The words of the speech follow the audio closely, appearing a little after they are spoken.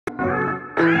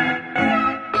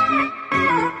Hi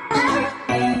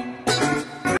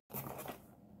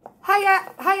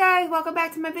guys, welcome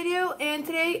back to my video, and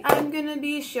today I'm gonna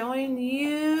be showing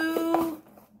you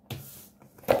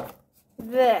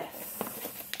this.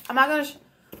 I'm not gonna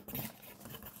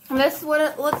this is what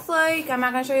it looks like. I'm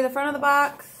not gonna show you the front of the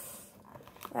box.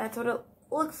 That's what it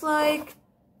looks like.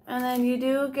 And then you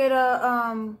do get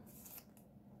a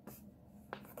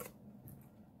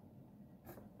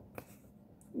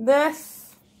this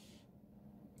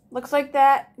looks like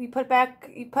that. You put it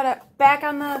back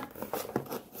on the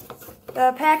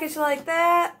package like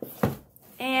that,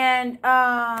 and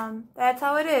that's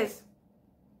how it is.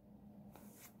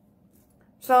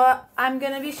 So I'm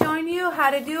going to be showing you how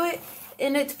to do it,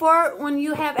 and it's for when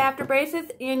you have after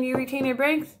braces and you retain your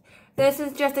braces. This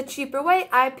is just a cheaper way.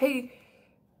 I paid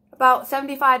about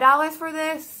 $75 for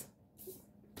this,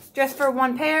 just for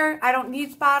one pair. I don't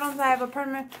need bottoms. I have a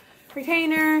permanent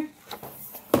retainer.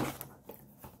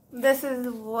 This is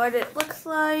what it looks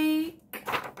like.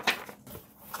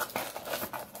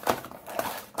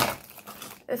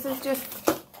 This is just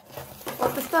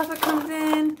what the stuff it comes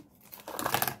in.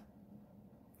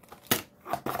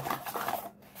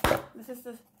 This is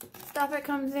the stuff it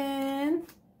comes in.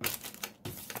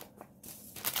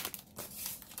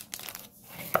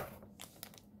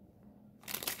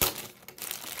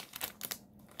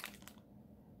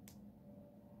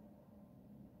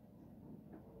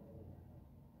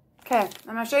 Okay,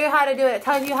 I'm going to show you how to do it. It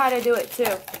tells you how to do it too.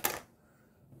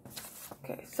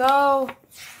 Okay, so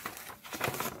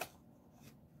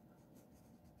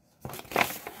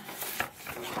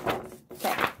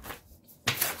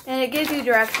and it gives you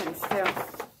directions too.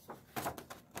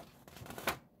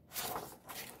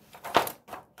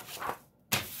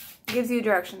 It gives you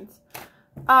directions.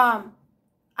 I'm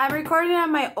recording on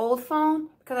my old phone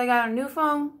because I got a new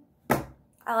phone.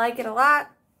 I like it a lot.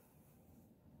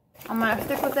 I'm gonna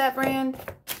stick with that brand.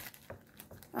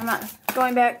 I'm not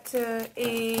going back to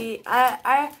a.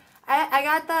 I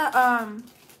got the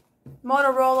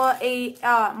Motorola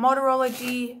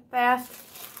G Fast.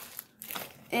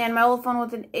 And my old phone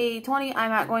was an A20. I'm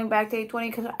not going back to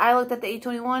A20 because I looked at the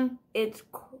A21. It's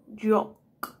junk.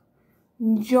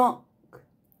 Junk.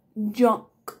 Junk.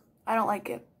 I don't like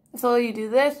it. So you do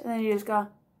this, and then you just go.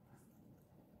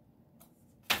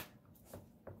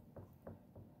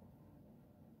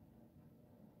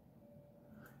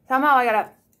 Somehow I gotta.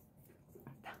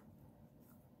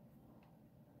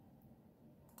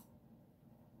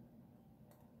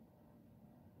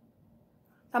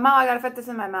 Somehow I gotta fit this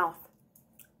in my mouth.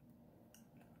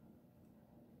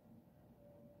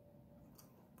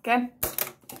 Okay,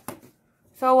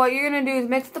 so what you're going to do is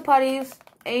mix the putties,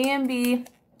 A and B,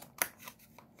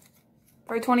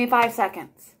 for 25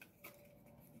 seconds.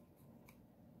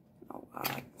 Oh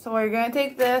God. So you're going to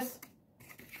take this,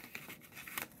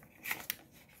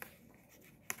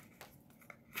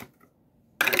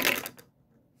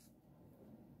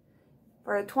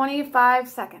 for 25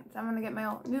 seconds. I'm going to get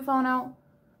my new phone out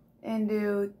and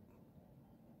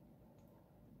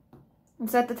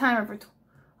set the timer for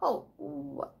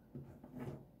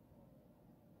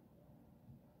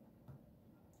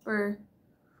where's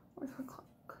the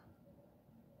clock?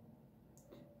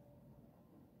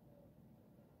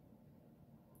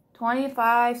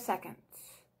 25 seconds.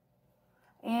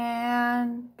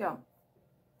 And go.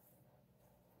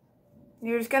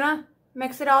 You're just gonna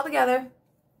mix it all together.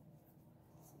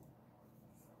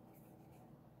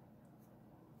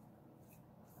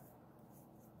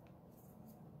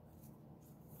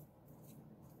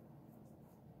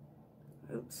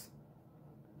 Oops.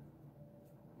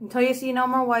 Until you see no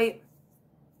more white.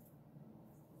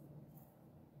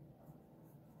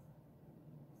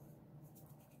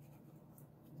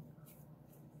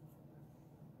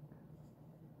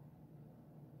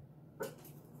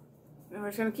 And we're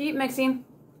just going to keep mixing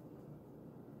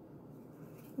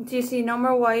until you see no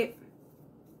more white.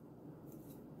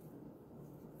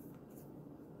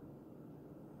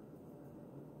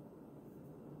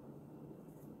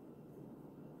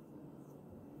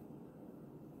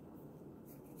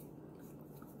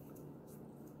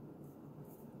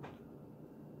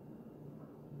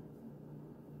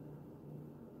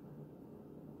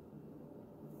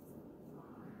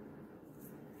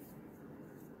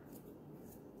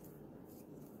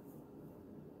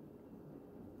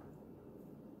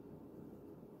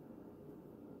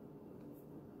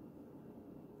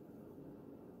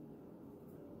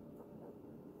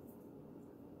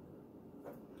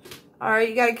 Alright,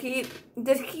 you gotta keep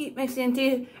mixing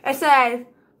until it says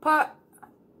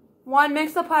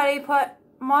mix the putty,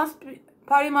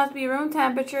 putty must be room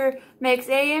temperature, mix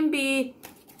A and B,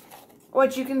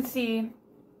 which you can see.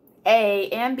 A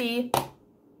and B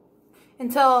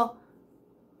until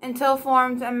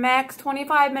forms a max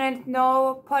 25 minutes.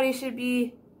 No putty should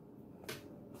be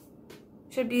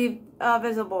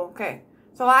visible. Okay,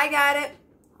 so I got it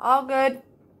all good.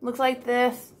 Looks like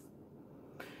this.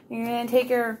 You're gonna take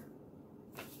your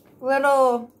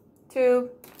little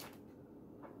tube,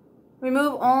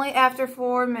 remove only after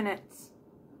 4 minutes.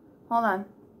 Hold on.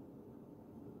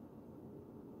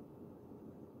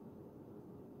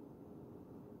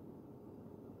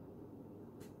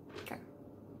 Okay.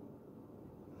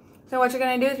 So what you're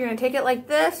gonna do is you're gonna take it like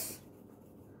this,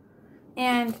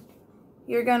 and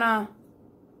you're gonna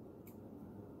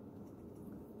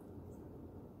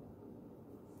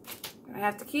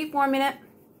have to keep warming it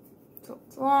so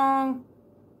it's long,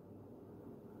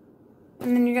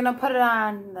 and then you're gonna put it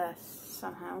on this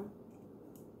somehow.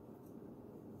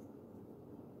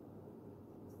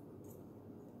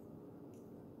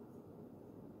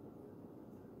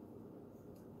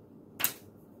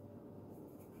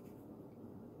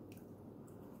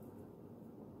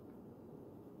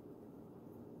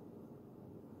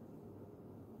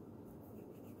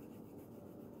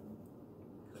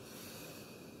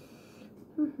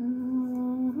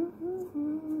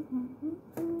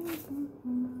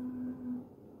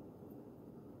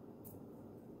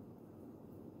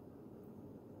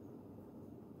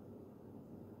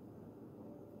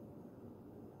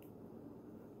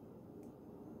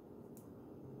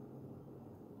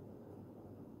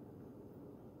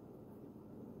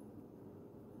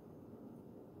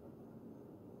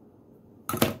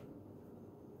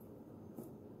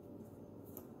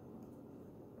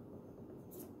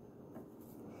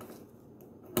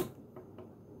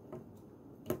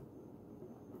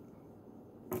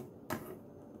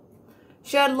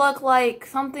 Should look like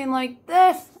something like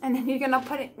this, and then you're gonna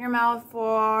put it in your mouth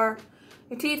for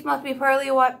your teeth must be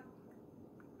pearly white.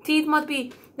 Teeth must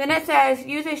be. Then it says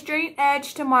use a straight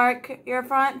edge to mark your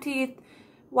front teeth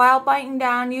while biting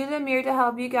down. Use a mirror to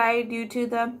help you guide you to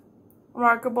the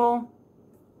markable.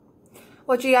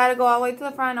 Which you gotta go all the way to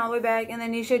the front, all the way back, and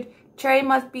then you should tray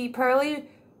must be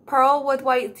pearl with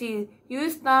white teeth.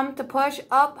 Use thumb to push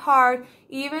up hard,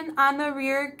 even on the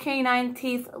rear canine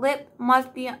teeth. Lip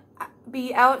must be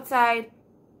outside.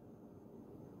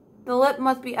 The lip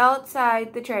must be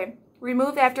outside the tray.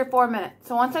 Removed after 4 minutes.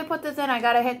 So once I put this in, I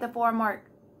gotta hit the 4 mark.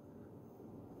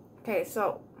 Okay,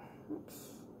 so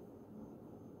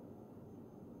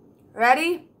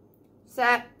ready,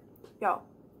 set, go.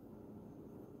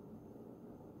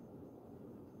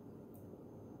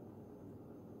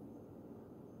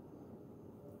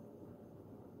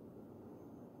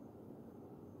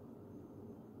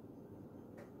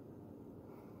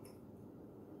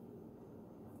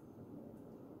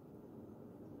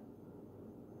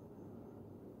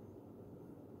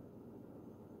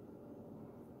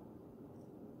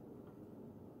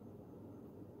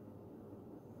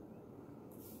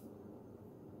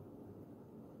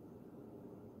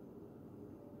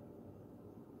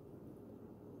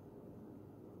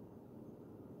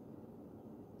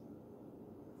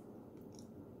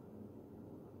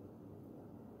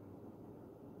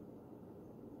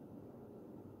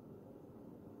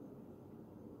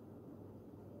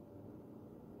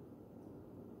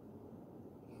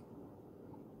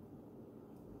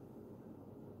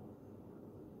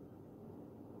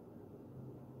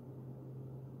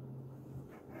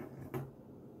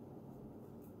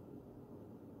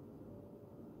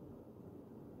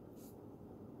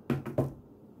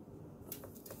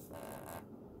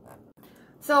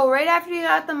 So right after you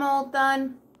got the mold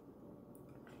done,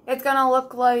 it's gonna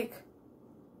look like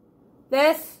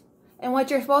this. And what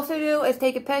you're supposed to do is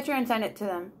take a picture and send it to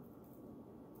them.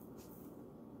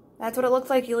 That's what it looks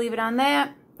like. You leave it on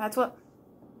that. That's what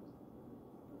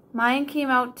mine came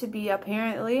out to be,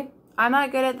 apparently. I'm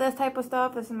not good at this type of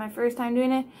stuff. This is my first time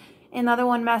doing it. Another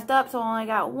one messed up, so I only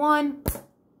got one.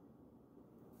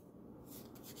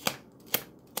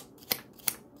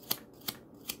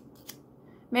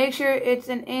 Make sure it's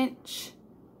an inch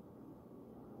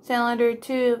cylinder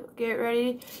tube. Get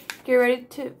ready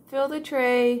to fill the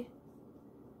tray.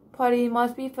 Putty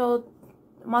must fill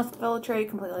the tray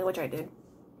completely, which I did.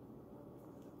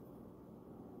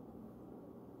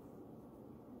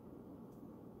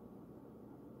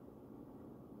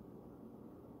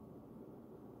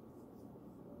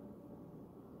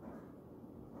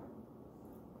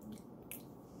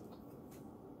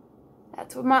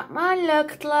 That's what mine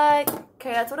looked like.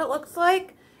 Okay, that's what it looks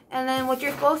like. And then what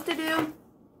you're supposed to do,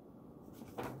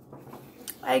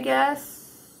 I guess,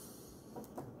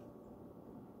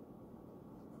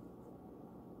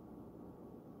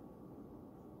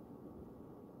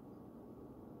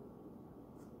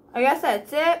 I guess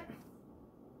that's it.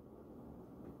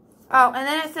 Oh, and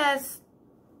then it says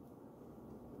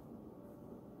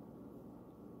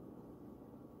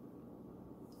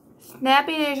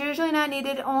snapping is usually not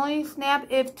needed. Only snap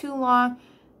if too long.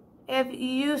 If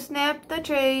you snap the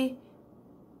tray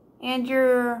and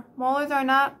your molars are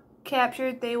not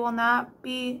captured, they will not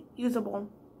be usable.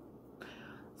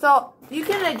 So you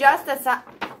can adjust the size.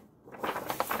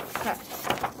 Okay.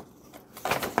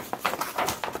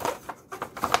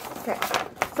 Okay.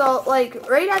 So like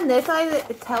right on this side,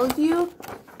 it tells you.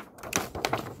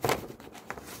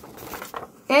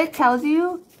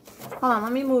 Hold on,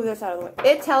 let me move this out of the way.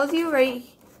 It tells you right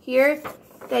here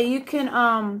that you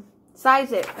can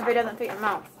size it if it doesn't fit your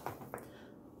mouth.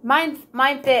 Mine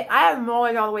fit. I have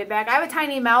molars all the way back. I have a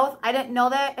tiny mouth. I didn't know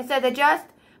that. It said adjust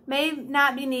may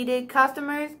not be needed.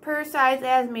 Customers per size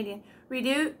as medium.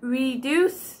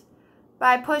 Reduce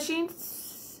by pushing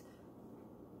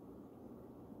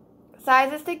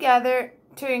sizes together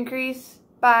to increase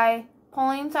by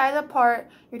pulling size apart.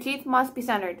 Your teeth must be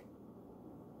centered.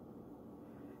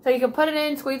 So you can put it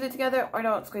in, squeeze it together, or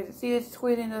don't squeeze it. See, it's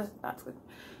squeezing, not squeezing.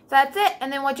 So that's it.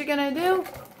 And then what you're gonna do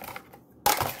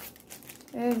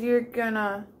is you're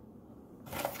gonna,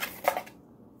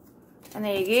 and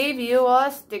they gave you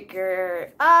a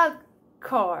sticker, of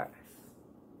course,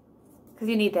 because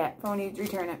you need that for when you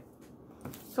return it.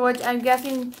 So what I'm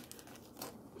guessing,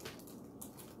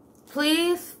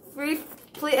 please,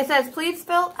 it says please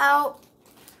fill out.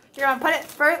 You're gonna put it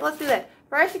first. Let's do this.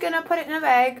 First, you're gonna put it in a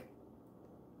bag,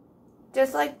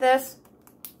 just like this.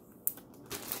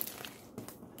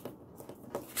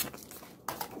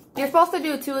 You're supposed to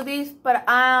do 2 of these, but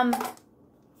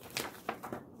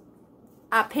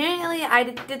apparently I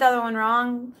did the other one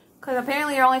wrong, because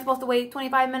apparently you're only supposed to wait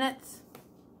 25 minutes.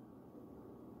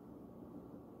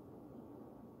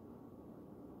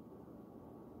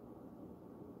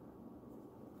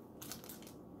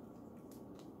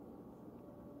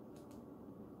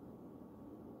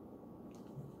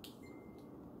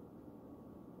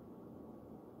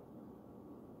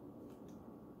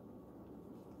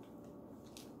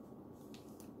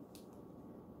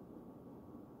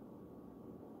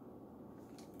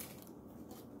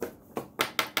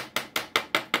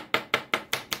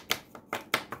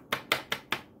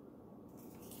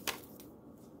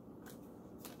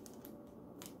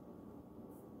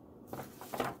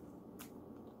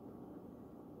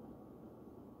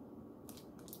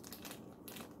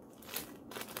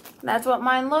 That's what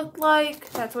mine looked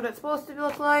like. That's what it's supposed to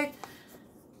look like.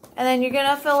 And then you're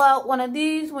gonna fill out one of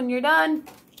these when you're done.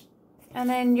 And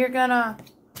then you're gonna,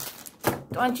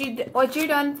 once you're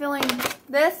done filling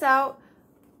this out,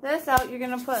 you're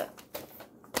gonna put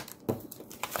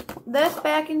this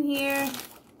back in here,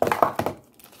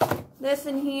 this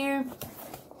in here,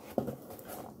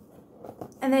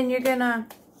 and then you're gonna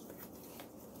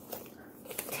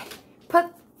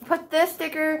put this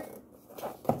sticker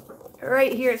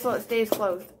right here so it stays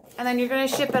closed. And then you're gonna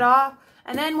ship it off.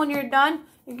 And then when you're done,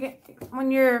 you're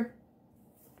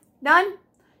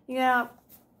gonna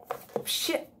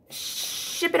ship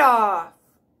it off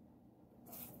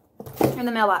in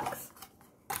the mailbox.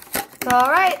 So,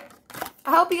 all right.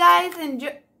 I hope you guys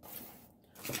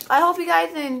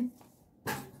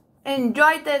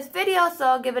enjoyed this video.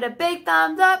 So give it a big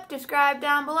thumbs up. Subscribe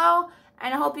down below,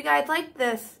 and I hope you guys liked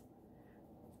this.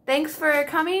 Thanks for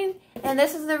coming, and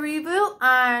this is the reboot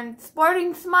on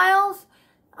Sporting Smiles.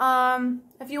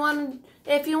 If you want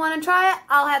to try it,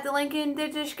 I'll have the link in the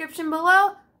description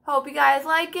below. Hope you guys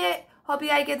like it. Hope you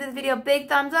guys give this video a big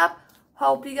thumbs up.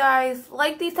 Hope you guys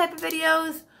like these type of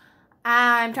videos.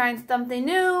 I'm trying something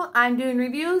new. I'm doing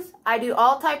reviews. I do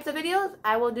all types of videos.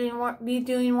 I will be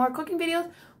doing more cooking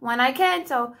videos when I can.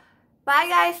 So, bye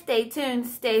guys. Stay tuned.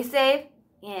 Stay safe.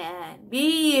 And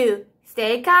be you.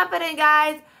 Stay confident,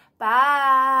 guys.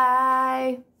 Bye.